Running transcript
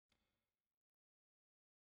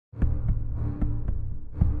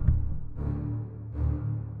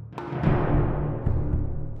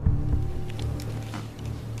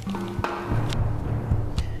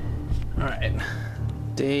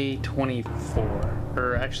Day 24,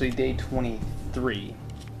 or actually day 23.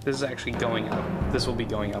 This is actually going up. This will be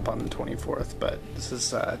going up on the 24th, but this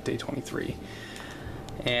is day 23.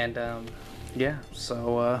 And yeah,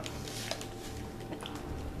 so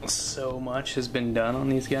much has been done on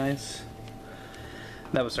these guys.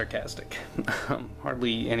 That was sarcastic.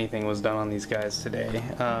 Hardly anything was done on these guys today.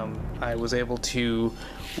 I was able to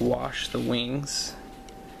wash the wings,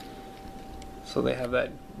 so they have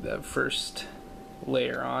that first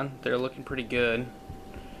layer on. They're looking pretty good.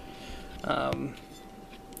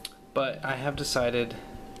 But I have decided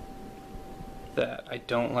that I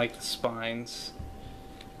don't like the spines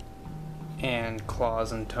and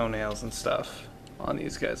claws and toenails and stuff on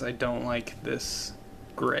these guys. I don't like this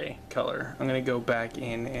gray color. I'm gonna go back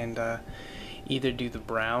in and either do the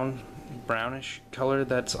brownish color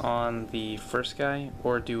that's on the first guy,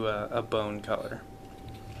 or do a bone color.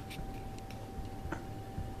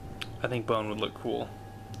 I think bone would look cool,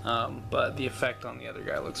 but the effect on the other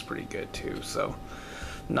guy looks pretty good too, so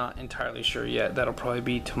not entirely sure yet. That'll probably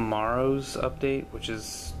be tomorrow's update, which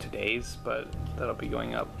is today's, but that'll be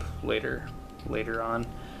going up later on.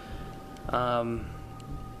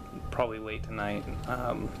 Probably late tonight.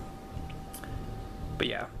 But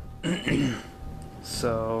yeah.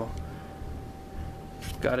 So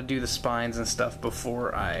gotta do the spines and stuff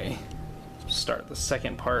before I start the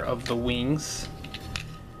second part of the wings.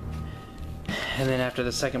 And then after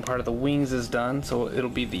the second part of the wings is done, so it'll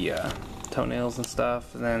be the toenails and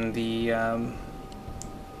stuff, and then the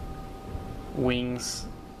wings,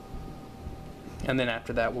 and then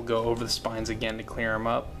after that we'll go over the spines again to clear them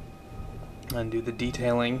up and do the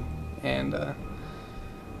detailing, and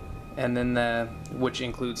then which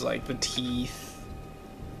includes like the teeth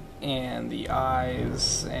and the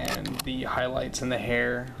eyes and the highlights in the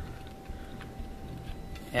hair,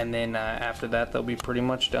 and then after that they'll be pretty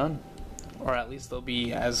much done, or at least they'll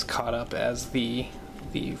be as caught up as the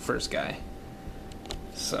first guy.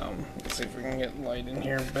 So let's see if we can get light in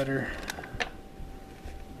here better.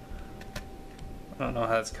 I don't know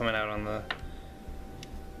how it's coming out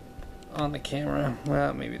on the camera.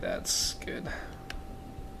 Well, maybe that's good.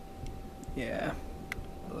 Yeah,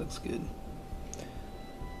 that looks good.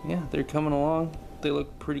 Yeah, they're coming along. They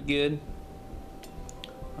look pretty good.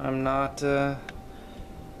 I'm not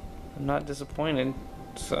disappointed.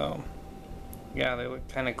 So yeah, they look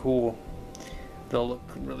kind of cool. They'll look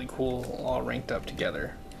really cool all ranked up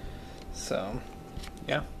together. So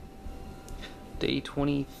yeah, day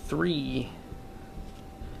 23.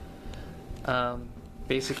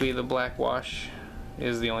 Basically the black wash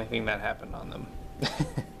is the only thing that happened on them.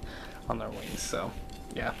 On their wings. So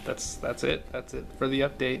yeah, that's it for the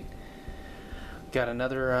update. Got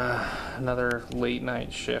another late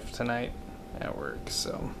night shift tonight at work,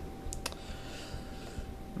 so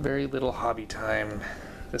very little hobby time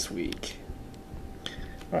this week.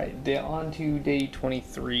 Alright, on to day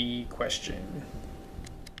 23 question.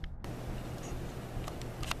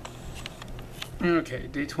 Okay,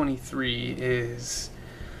 day 23 is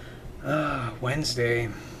Wednesday.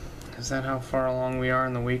 Is that how far along we are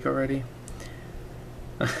in the week already?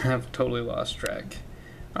 I've totally lost track.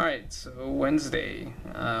 Alright, so Wednesday.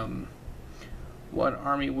 What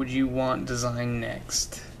army would you want designed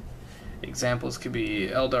next? Examples could be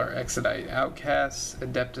Eldar, Exodite, Outcasts,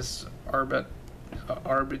 Adeptus,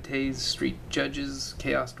 Arbites, Street Judges,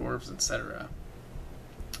 Chaos Dwarves, etc.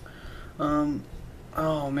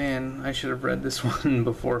 Oh man, I should have read this one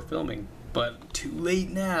before filming, but too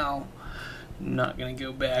late now. Not gonna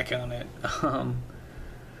go back on it.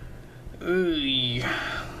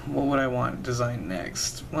 What would I want designed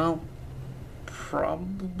next? Well,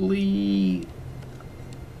 probably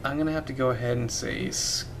I'm gonna have to go ahead and say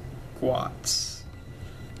squats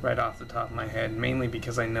right off the top of my head, mainly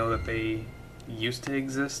because I know that they used to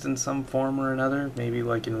exist in some form or another, maybe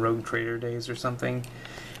like in Rogue Trader days or something,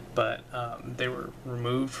 but they were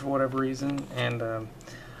removed for whatever reason. And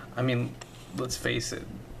I mean, let's face it,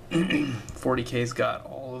 40K's got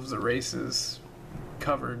all of the races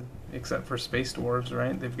covered except for Space Dwarves,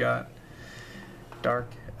 right? They've got Dark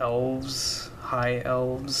Elves, High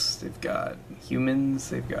Elves, they've got humans,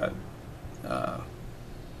 they've got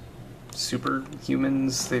super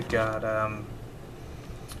humans, they've got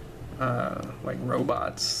like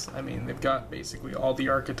robots. I mean, they've got basically all the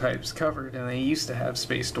archetypes covered, and they used to have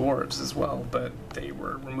Space Dwarves as well, but they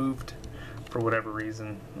were removed for whatever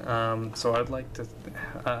reason. So I'd like to,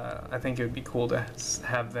 I think it would be cool to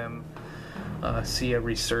have them see a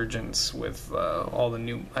resurgence with all the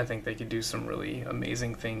new, I think they could do some really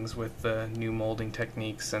amazing things with the new molding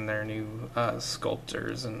techniques and their new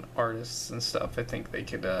sculptors and artists and stuff. I think they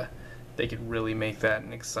could really make that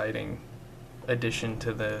an exciting addition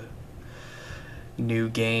to the new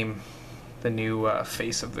game, the new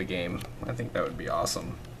face of the game. I think that would be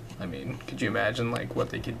awesome. I mean, could you imagine like what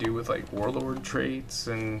they could do with like warlord traits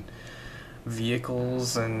and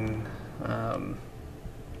vehicles and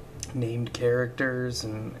named characters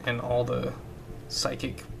and all the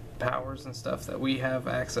psychic powers and stuff that we have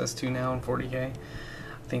access to now in 40K. I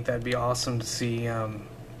think that'd be awesome to see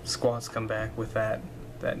Squats come back with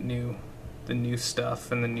the new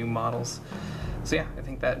stuff and the new models. So yeah, I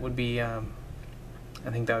think that would be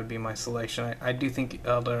my selection. I do think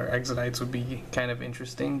Eldar Exodites would be kind of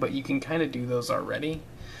interesting, but you can kind of do those already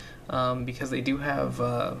because they do have.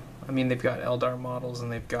 I mean, they've got Eldar models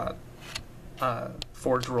and they've got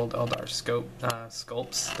Forge World Eldar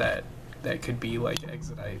sculpts that could be like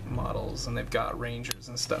Exodite models, and they've got Rangers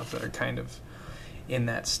and stuff that are kind of in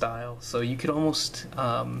that style. So you could almost,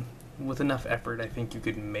 with enough effort, I think you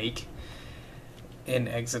could make an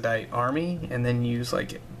Exodite army and then use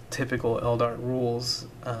like typical Eldar rules,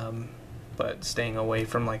 but staying away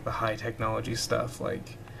from like the high technology stuff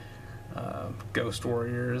like Ghost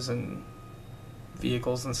Warriors and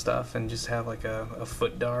vehicles and stuff, and just have like a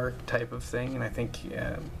Footdar type of thing. And I think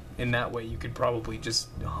in that way you could probably just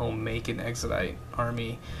home make an Exodite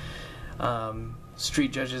army.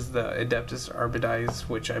 Street Judges, the Adeptus Arbites,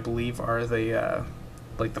 which I believe are the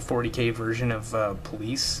like the 40K version of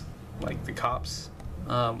police, like the cops.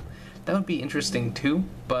 That would be interesting too,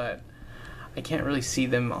 but I can't really see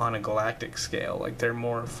them on a galactic scale. Like they're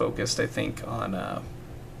more focused, I think, on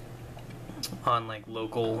like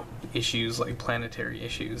local issues, like planetary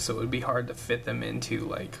issues. So it would be hard to fit them into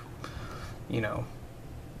like, you know,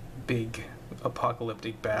 big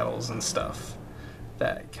apocalyptic battles and stuff.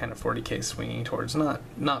 That kind of 40K swinging towards, not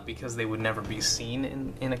because they would never be seen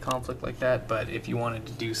in a conflict like that, but if you wanted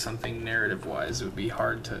to do something narrative wise, it would be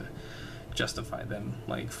hard to justify them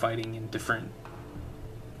like fighting in different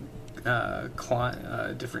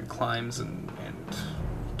different climes and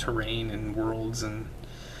terrain and worlds and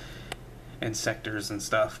sectors and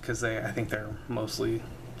stuff, because I think they're mostly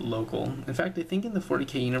local. In fact, I think in the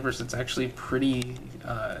 40K universe it's actually pretty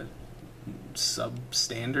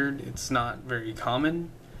substandard. It's not very common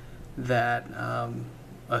that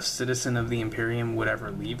a citizen of the Imperium would ever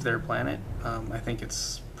leave their planet. I think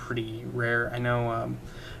it's pretty rare. I know I've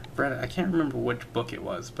read, I can't remember which book it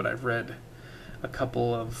was, but I've read a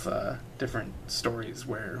couple of different stories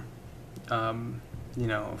where you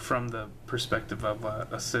know, from the perspective of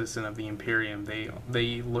a citizen of the Imperium,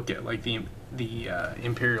 they look at like the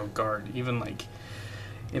Imperial Guard, even like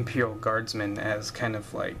Imperial Guardsmen, as kind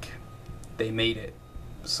of like they made it,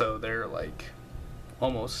 so they're like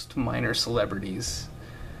almost minor celebrities.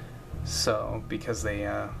 So because they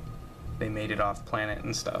made it off planet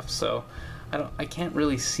and stuff. So I can't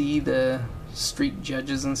really see the Street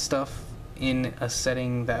Judges and stuff in a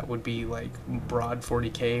setting that would be like broad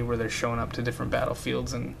 40K, where they're showing up to different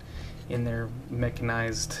battlefields and in their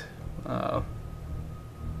mechanized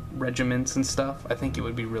regiments and stuff. I think it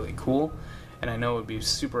would be really cool, and I know it would be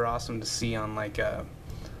super awesome to see on like a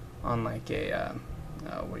what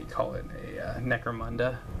do you call it, a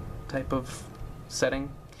Necromunda type of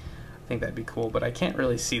setting. I think that'd be cool, but I can't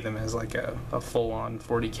really see them as like a full-on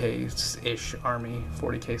 40K-ish army,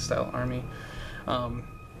 40K style army.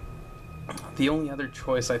 The only other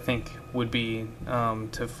choice I think would be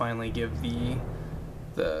to finally give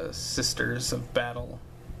the Sisters of Battle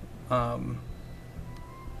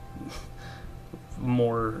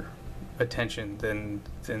more attention than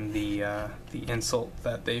the insult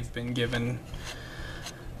that they've been given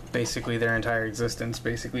basically their entire existence,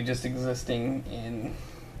 basically just existing in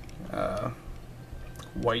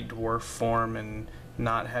White Dwarf form and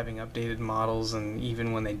not having updated models, and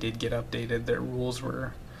even when they did get updated, their rules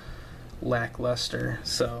were lackluster.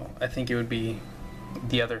 So I think it would be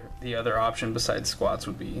the other option besides Squats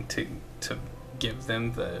would be to give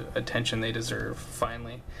them the attention they deserve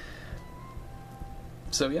finally.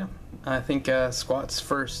 So yeah, I think Squats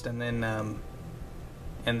first, and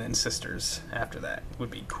then Sisters after that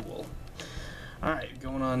would be cool. Alright,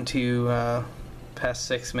 going on to past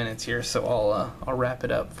 6 minutes here, so I'll wrap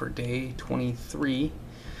it up for day 23.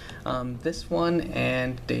 This one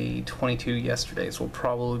and day 22, yesterday's, will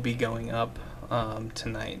probably be going up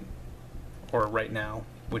tonight, or right now,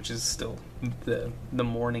 which is still the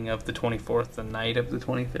morning of the 24th, the night of the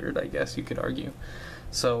 23rd, I guess you could argue.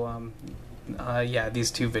 So yeah,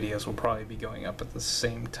 these two videos will probably be going up at the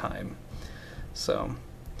same time. So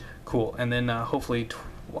cool. And then hopefully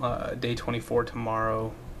day 24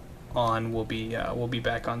 tomorrow on we'll be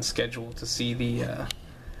back on schedule to see the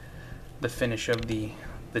finish of the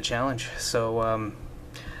challenge. So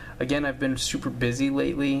Again, I've been super busy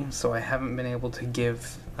lately, so I haven't been able to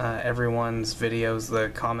give everyone's videos the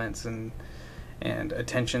comments and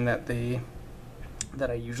attention that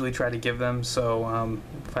I usually try to give them. So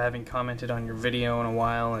if I haven't commented on your video in a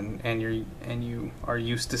while and you are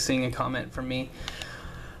used to seeing a comment from me,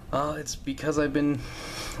 it's because I've been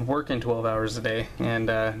working 12 hours a day and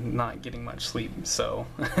not getting much sleep. So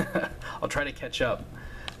I'll try to catch up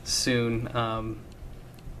soon,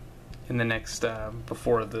 in the next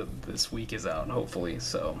before this week is out, hopefully.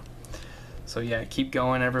 So yeah, keep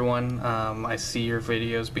going, everyone. I see your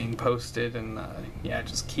videos being posted, and yeah,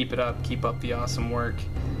 just keep it up. Keep up the awesome work.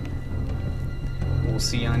 We'll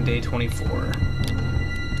see you on day 24.